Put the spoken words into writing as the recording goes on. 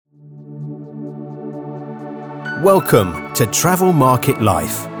Welcome to Travel Market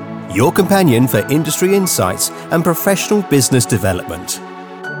Life, your companion for industry insights and professional business development.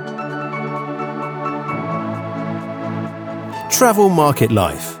 Travel Market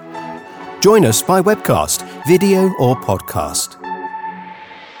Life. Join us by webcast, video or podcast.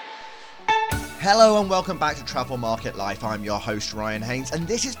 Hello and welcome back to Travel Market Life. I'm your host Ryan Haynes, and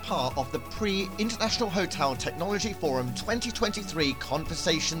this is part of the Pre-International Hotel Technology Forum 2023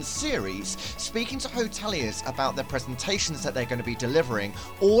 Conversations series, speaking to hoteliers about their presentations that they're going to be delivering,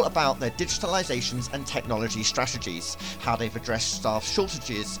 all about their digitalizations and technology strategies, how they've addressed staff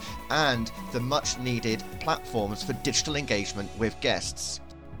shortages, and the much needed platforms for digital engagement with guests.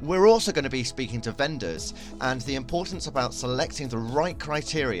 We're also going to be speaking to vendors and the importance about selecting the right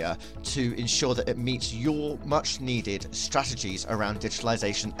criteria to ensure that it meets your much needed strategies around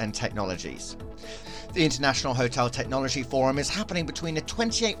digitalization and technologies. The International Hotel Technology Forum is happening between the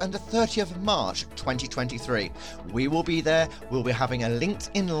 28th and the 30th of March 2023. We will be there. We'll be having a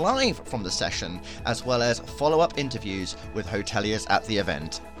LinkedIn Live from the session, as well as follow-up interviews with hoteliers at the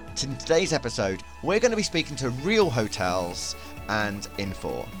event. In today's episode, we're going to be speaking to Real Hotels and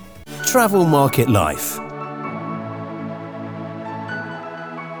Infor. Travel Market Life.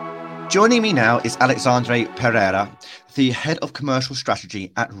 Joining me now is Alexandre Pereira, the Head of Commercial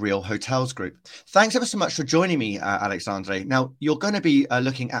Strategy at Real Hotels Group. Thanks ever so much for joining me, Alexandre. Now, you're going to be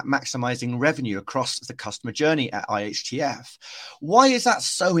looking at maximizing revenue across the customer journey at IHTF. Why is that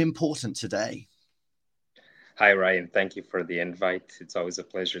so important today? Hi, Ryan. Thank you for the invite. It's always a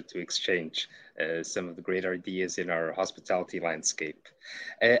pleasure to exchange some of the great ideas in our hospitality landscape.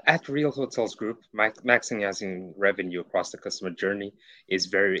 At Real Hotels Group, maximizing revenue across the customer journey is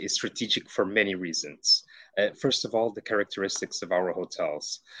very strategic for many reasons. First of all, the characteristics of our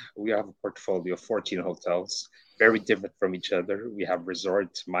hotels. We have a portfolio of 14 hotels, very different from each other. We have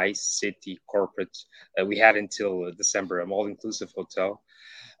resort, MICE, city, corporate. We had until December an all-inclusive hotel.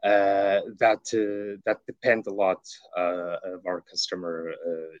 That depend a lot of our customer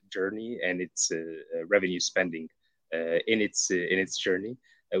journey and its revenue spending in its journey.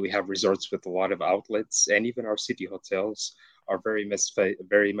 We have resorts with a lot of outlets, and even our city hotels are very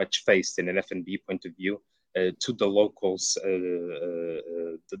much faced in an F&B point of view to the locals,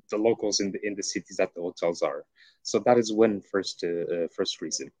 the locals in the cities that the hotels are. So that is one first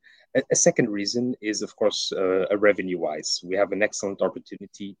reason. A second reason is, of course, revenue-wise. We have an excellent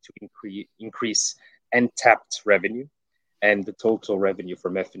opportunity to increase untapped revenue, and the total revenue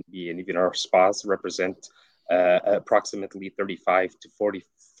from F&B and even our spas represent approximately 35 to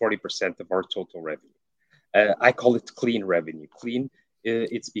 40% of our total revenue. I call it clean revenue. Clean,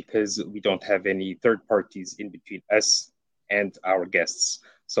 it's because we don't have any third parties in between us and our guests.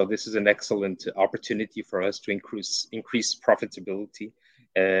 So this is an excellent opportunity for us to increase profitability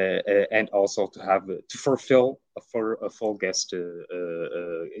and also to fulfill a full guest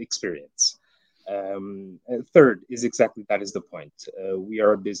experience. Third is exactly that is the point. We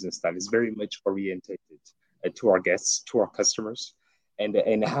are a business that is very much orientated to our guests, to our customers,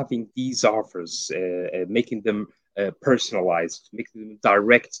 and having these offers, making them personalized, making them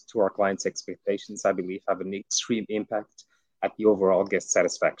direct to our clients' expectations, I believe have an extreme impact at the overall guest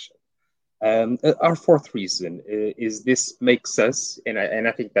satisfaction. Our fourth reason is this makes us, and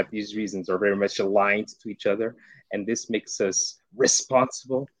I think that these reasons are very much aligned to each other, and this makes us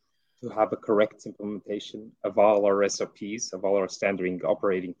responsible to have a correct implementation of all our SOPs, of all our standard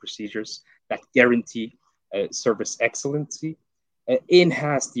operating procedures that guarantee service excellency,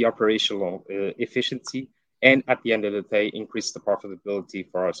 enhance the operational efficiency, and at the end of the day, increase the profitability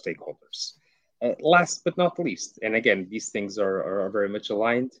for our stakeholders. Last but not least, and again, these things are very much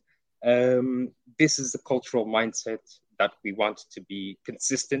aligned. This is the cultural mindset that we want to be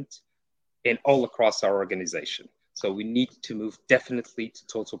consistent in all across our organization. So we need to move definitely to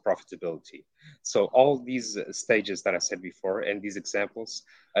total profitability. So all these stages that I said before and these examples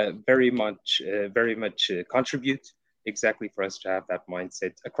very much contribute exactly for us to have that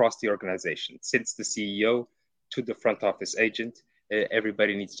mindset across the organization. Since the CEO to the front office agent,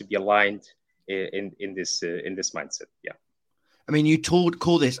 everybody needs to be aligned in this mindset. Yeah. I mean, you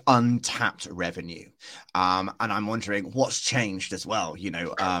call this untapped revenue, and I'm wondering what's changed as well.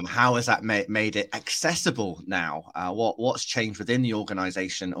 How has that made it accessible now? What's changed within the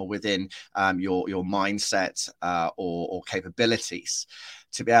organization or within your mindset or capabilities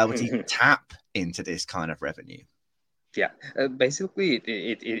to be able to tap into this kind of revenue? Yeah, basically,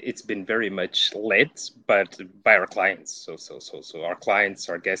 it's been very much led, but by our clients. So our clients,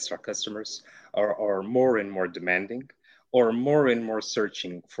 our guests, our customers are more and more demanding, or more and more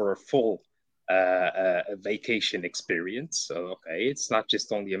searching for a full a vacation experience. So, okay, it's not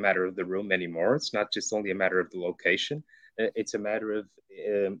just only a matter of the room anymore. It's not just only a matter of the location. It's a matter of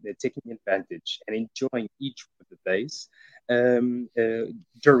taking advantage and enjoying each of the days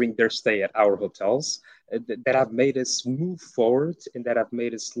during their stay at our hotels that have made us move forward and that have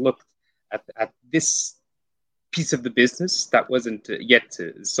made us look at this piece of the business that wasn't yet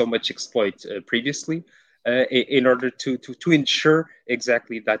so much exploit previously in order to ensure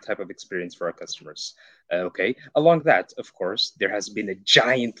exactly that type of experience for our customers. Okay. Along that, of course, there has been a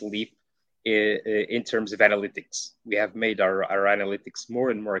giant leap in terms of analytics. We have made our analytics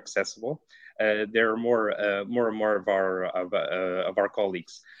more and more accessible. There are more and more of our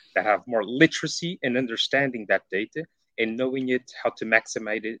colleagues that have more literacy in understanding that data and knowing it, how to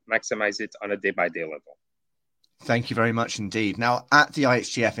maximize it on a day-by-day level. Thank you very much indeed. Now, at the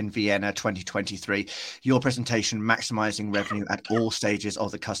IHGF in Vienna 2023, your presentation, Maximizing Revenue at All Stages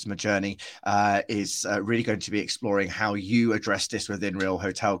of the Customer Journey, is really going to be exploring how you address this within Real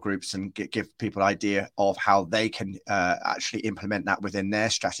Hotel Groups and give people an idea of how they can actually implement that within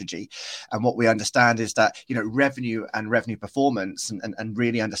their strategy. And what we understand is that, revenue and revenue performance and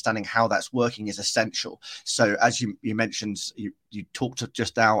really understanding how that's working is essential. So as you mentioned, you talked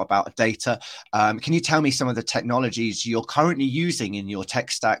just now about data. Can you tell me some of the technologies you're currently using in your tech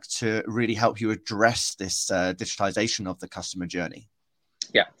stack to really help you address this digitalization of the customer journey?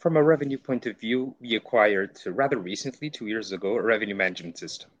 Yeah, from a revenue point of view, we acquired rather recently, 2 years ago, a revenue management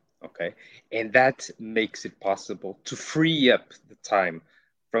system. Okay, and that makes it possible to free up the time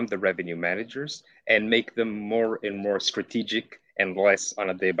from the revenue managers and make them more and more strategic and less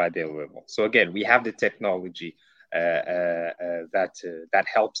on a day-by-day level. So again, we have the technology that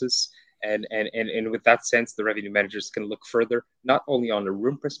helps us. And with that sense, the revenue managers can look further, not only on a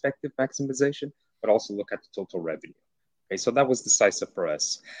room perspective maximization, but also look at the total revenue. Okay, so that was decisive for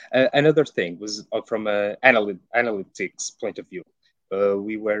us. Another thing was from an analytics point of view.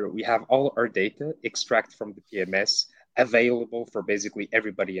 We have all our data extract from the PMS available for basically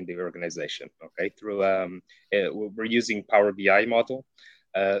everybody in the organization. Okay, through we're using Power BI model,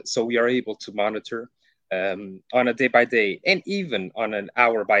 so we are able to monitor on a day-by-day and even on an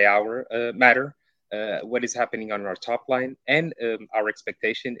hour-by-hour matter, what is happening on our top line. And our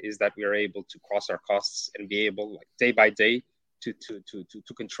expectation is that we are able to cross our costs and be able, like, day-by-day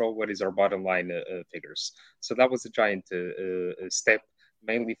to control what is our bottom line figures. So that was a giant step,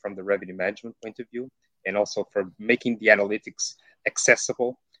 mainly from the revenue management point of view, and also for making the analytics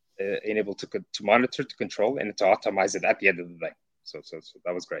accessible and able to monitor, to control, and to optimize it at the end of the day. So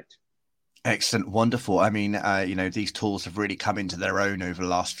that was great. Excellent. Wonderful. I mean, these tools have really come into their own over the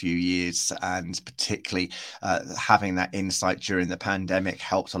last few years, and particularly having that insight during the pandemic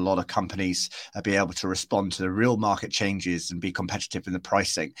helped a lot of companies be able to respond to the real market changes and be competitive in the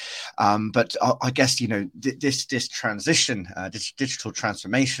pricing. But I guess, this transition, this digital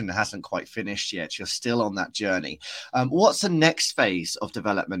transformation hasn't quite finished yet. You're still on that journey. What's the next phase of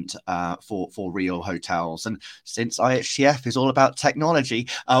development for Real Hotels? And since IHGF is all about technology,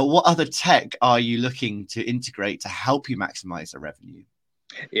 what other tech are you looking to integrate to help you maximize the revenue?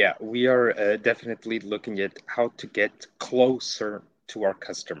 Yeah, we are definitely looking at how to get closer to our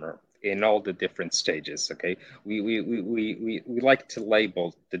customer in all the different stages. Okay, we like to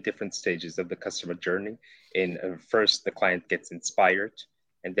label the different stages of the customer journey. In first, the client gets inspired,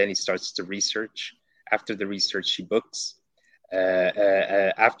 and then he starts to research. After the research, he books.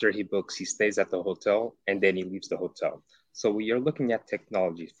 After he books, he stays at the hotel, and then he leaves the hotel. So we are looking at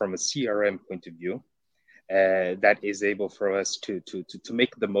technology from a CRM point of view that is able for us to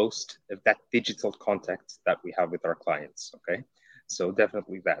make the most of that digital contact that we have with our clients. Okay, so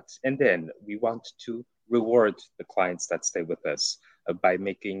definitely that. And then we want to reward the clients that stay with us by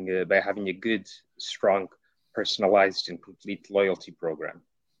having a good, strong, personalized, and complete loyalty program.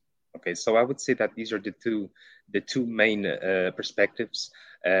 Okay, so I would say that these are the two main perspectives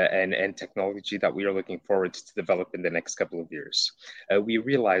and technology that we are looking forward to develop in the next couple of years. We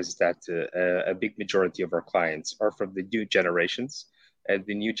realize that a big majority of our clients are from the new generations.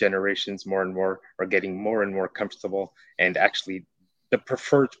 The new generations more and more are getting more and more comfortable, and actually the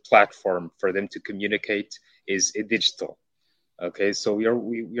preferred platform for them to communicate is digital. Okay, so we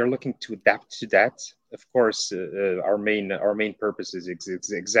are looking to adapt to that. Of course, our main purpose is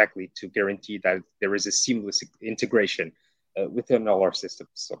exactly to guarantee that there is a seamless integration within all our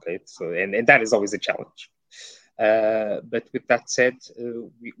systems. Okay, so and that is always a challenge. But with that said,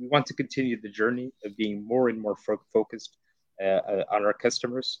 we want to continue the journey of being more and more focused on our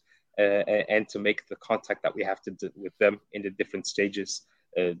customers and to make the contact that we have to do with them in the different stages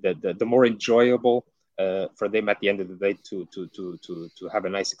the more enjoyable, for them at the end of the day to have a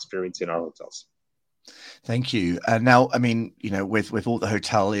nice experience in our hotels. Thank you. Now, I mean, with all the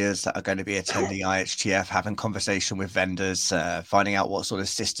hoteliers that are going to be attending IHTF, having conversation with vendors, finding out what sort of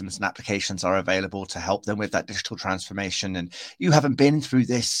systems and applications are available to help them with that digital transformation. And you haven't been through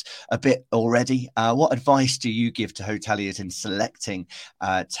this a bit already. What advice do you give to hoteliers in selecting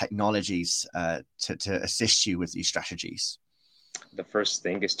technologies to assist you with these strategies? The first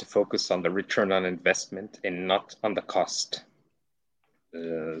thing is to focus on the return on investment and not on the cost.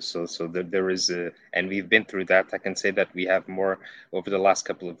 So there is and we've been through that. I can say that we have more over the last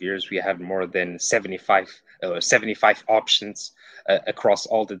couple of years. We have more than 75 options across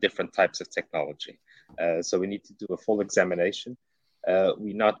all the different types of technology. So we need to do a full examination.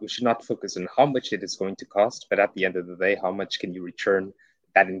 We should not focus on how much it is going to cost, but at the end of the day, how much can you return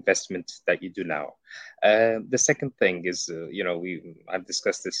that investment that you do now? The second thing is, I've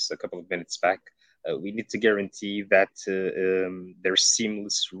discussed this a couple of minutes back. We need to guarantee that there's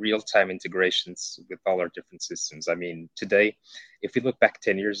seamless real-time integrations with all our different systems. I mean, today, if we look back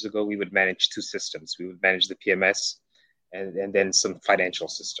 10 years ago, we would manage two systems. We would manage the PMS and then some financial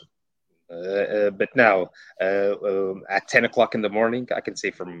system. But now, at 10 o'clock in the morning, I can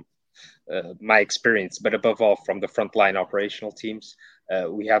say from my experience, but above all from the frontline operational teams,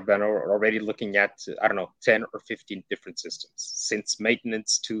 we have been already looking at, 10 or 15 different systems, since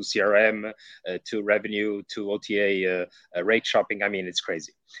maintenance to CRM, to revenue, to OTA, rate shopping. I mean, it's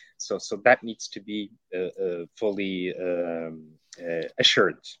crazy. So that needs to be fully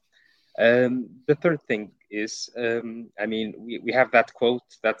assured. The third thing is, we have that quote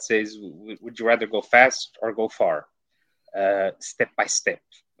that says, would you rather go fast or go far? Step by step.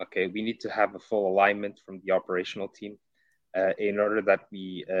 Okay, we need to have a full alignment from the operational team in order that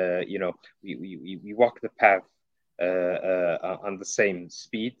we walk the path on the same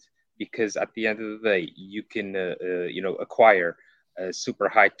speed, because at the end of the day, you can acquire super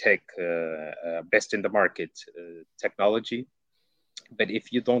high tech, best in the market technology, but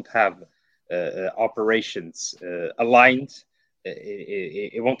if you don't have operations aligned,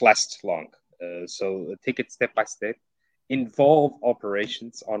 it won't last long. So take it step by step. Involve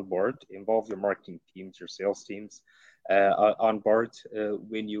operations on board, involve your marketing teams, your sales teams on board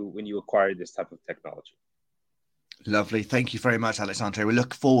when you acquire this type of technology. Lovely. Thank you very much, Alexandre. We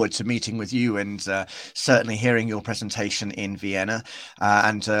look forward to meeting with you and certainly hearing your presentation in Vienna.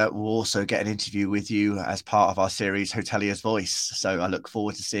 And we'll also get an interview with you as part of our series, Hotelier's Voice. So I look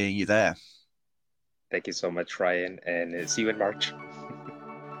forward to seeing you there. Thank you so much, Ryan, and see you in March.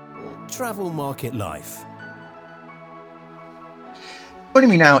 Travel Market Life. Joining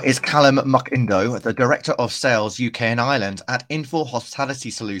me now is Callum Muck-Indo, the Director of Sales UK and Ireland at Infor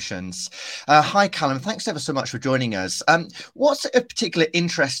Hospitality Solutions. Hi, Callum. Thanks ever so much for joining us. What's of particular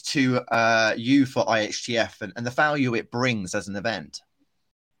interest to you for IHTF and the value it brings as an event?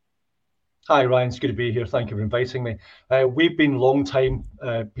 Hi, Ryan. It's good to be here. Thank you for inviting me. We've been long-time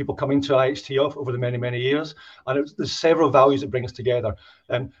people coming to IHTF over the many, many years, and there's several values it brings together.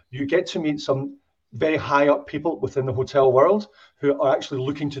 You get to meet some very high up people within the hotel world who are actually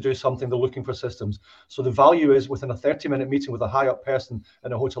looking to do something. They're looking for systems. So the value is within a 30-minute meeting with a high up person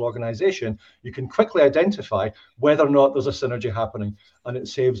in a hotel organization, you can quickly identify whether or not there's a synergy happening. And it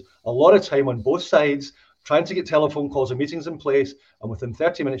saves a lot of time on both sides, trying to get telephone calls and meetings in place. And within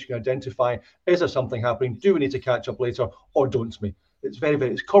 30 minutes, you can identify, is there something happening? Do we need to catch up later or don't we? It's very,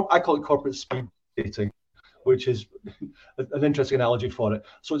 very, I call it corporate speed dating, which is an interesting analogy for it.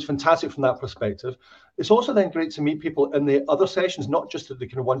 So it's fantastic from that perspective. It's also then great to meet people in the other sessions, not just the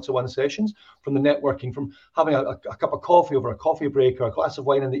kind of one-to-one sessions, from the networking, from having a cup of coffee over a coffee break or a glass of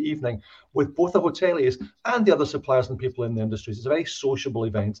wine in the evening with both the hoteliers and the other suppliers and people in the industries. It's a very sociable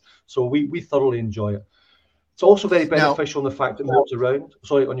event. So we thoroughly enjoy it. It's also very beneficial in the fact that it moves around.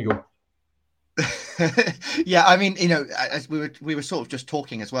 Sorry, on you go. Yeah, I mean, as we were sort of just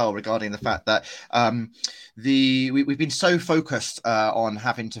talking as well regarding the fact that we've been so focused on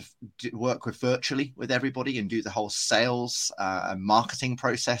having to work virtually with everybody and do the whole sales and marketing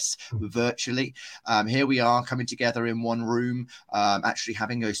process virtually. Here we are coming together in one room, actually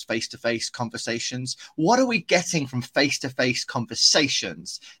having those face-to-face conversations. What are we getting from face-to-face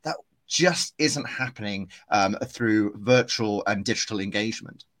conversations that just isn't happening through virtual and digital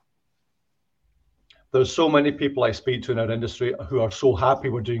engagement? There's so many people I speak to in our industry who are so happy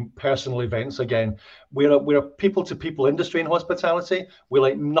we're doing personal events again. We're a people-to-people industry in hospitality. We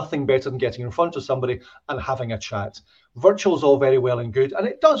like nothing better than getting in front of somebody and having a chat. Virtual is all very well and good, and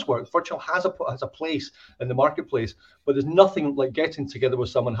it does work. Virtual has a place in the marketplace, but there's nothing like getting together with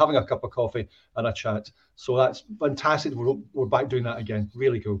someone, having a cup of coffee and a chat. So that's fantastic. We're back doing that again.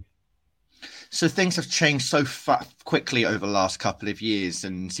 Really cool. So things have changed so quickly over the last couple of years,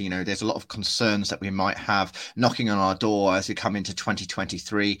 and there's a lot of concerns that we might have knocking on our door as we come into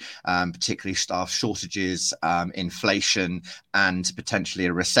 2023, particularly staff shortages, inflation, and potentially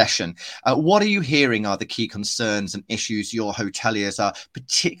a recession. What are you hearing are the key concerns and issues your hoteliers are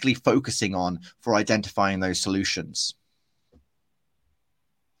particularly focusing on for identifying those solutions?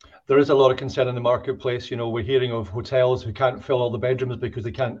 There is a lot of concern in the marketplace. We're hearing of hotels who can't fill all the bedrooms because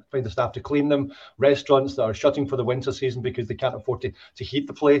they can't find the staff to clean them, restaurants that are shutting for the winter season because they can't afford to heat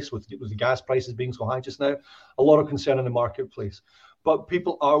the place with the gas prices being so high just now. A lot of concern in the marketplace. But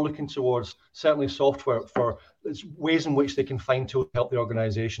people are looking towards certainly software for ways in which they can find tools to help the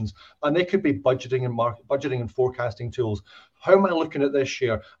organizations. And they could be budgeting and forecasting tools. How am I looking at this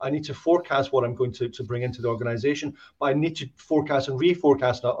year? I need to forecast what I'm going to bring into the organization, but I need to forecast and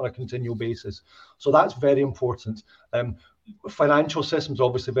reforecast on a continual basis. So that's very important. Financial systems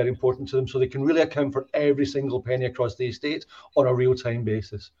obviously very important to them, so they can really account for every single penny across the estate on a real-time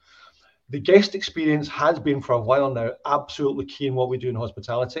basis. The guest experience has been for a while now absolutely key in what we do in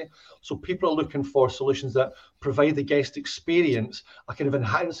hospitality. So people are looking for solutions that provide the guest experience, a kind of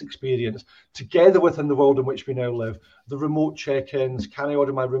enhanced experience, together within the world in which we now live. The remote check-ins, can I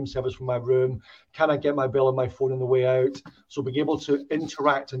order my room service from my room? Can I get my bill on my phone on the way out? So being able to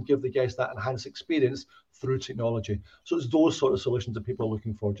interact and give the guest that enhanced experience through technology. So it's those sort of solutions that people are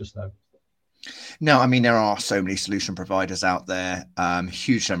looking for just now. No, there are so many solution providers out there,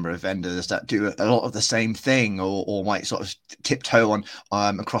 huge number of vendors that do a lot of the same thing or might sort of tiptoe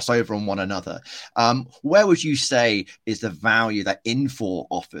on cross over on one another. Where would you say is the value that Infor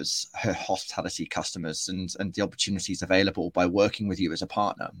offers her hospitality customers and the opportunities available by working with you as a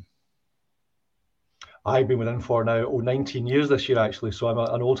partner? I've been with Infor now 19 years this year, actually, so I'm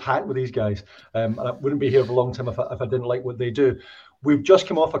an old hat with these guys. And I wouldn't be here for a long time if I didn't like what they do. We've just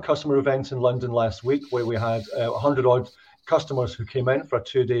come off a customer event in London last week where we had 100 odd customers who came in for a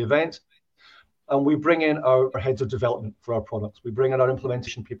 2-day event. And we bring in our heads of development for our products. We bring in our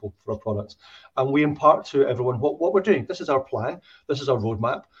implementation people for our products. And we impart to everyone what we're doing. This is our plan. This is our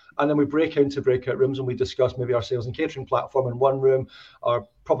roadmap. And then we break into breakout rooms and we discuss maybe our sales and catering platform in one room, our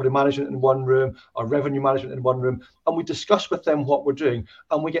property management in one room, our revenue management in one room. And we discuss with them what we're doing.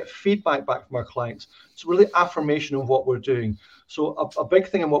 And we get feedback back from our clients. It's really affirmation of what we're doing. So a big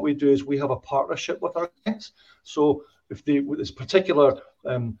thing in what we do is we have a partnership with our clients. So if with this particular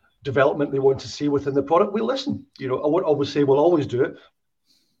development they want to see within the product, we listen. I won't always say we'll always do it,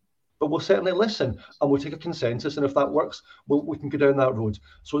 but we'll certainly listen and we'll take a consensus. And if that works, we can go down that road.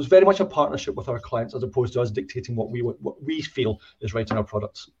 So it's very much a partnership with our clients as opposed to us dictating what we feel is right in our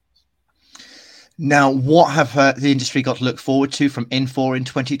products. Now, what have the industry got to look forward to from Infor in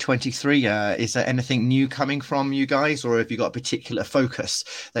 2023? Is there anything new coming from you guys, or have you got a particular focus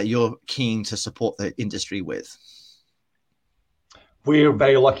that you're keen to support the industry with? We're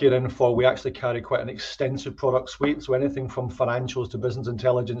very lucky at Infor. We actually carry quite an extensive product suite. So anything from financials to business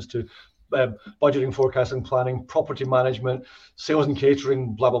intelligence to budgeting, forecasting, planning, property management, sales and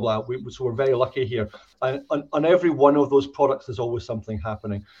catering, blah, blah, blah. So we're very lucky here. And on every one of those products, there's always something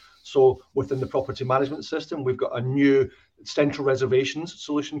happening. So within the property management system, we've got a new central reservations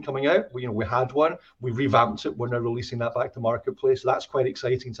solution coming out. We had one, we revamped it. We're now releasing that back to marketplace. So that's quite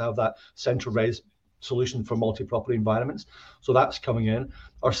exciting to have that central res solution for multi-property environments. So that's coming in.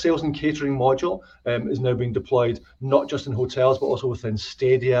 Our sales and catering module is now being deployed, not just in hotels, but also within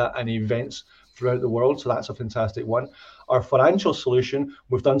stadia and events throughout the world. So that's a fantastic one. Our financial solution,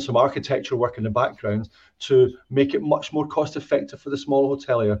 we've done some architecture work in the background to make it much more cost effective for the small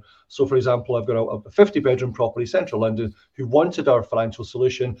hotelier. So for example, I've got a 50-bedroom property, central London, who wanted our financial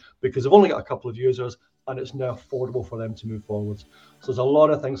solution because they've only got a couple of users and it's now affordable for them to move forwards. So there's a lot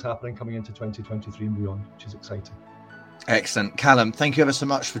of things happening coming into 2023 and beyond, which is exciting. Excellent. Callum, thank you ever so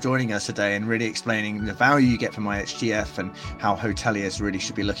much for joining us today and really explaining the value you get from IHGF and how hoteliers really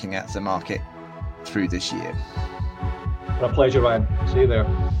should be looking at the market through this year. A pleasure, Ryan. See you there.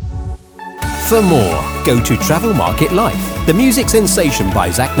 For more, go to Travel Market Life. The music sensation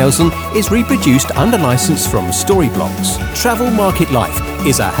by Zach Nelson is reproduced under license from Storyblocks. Travel Market Life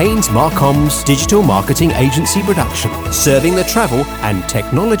is a Haynes Marcoms digital marketing agency production, serving the travel and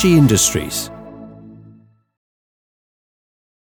technology industries.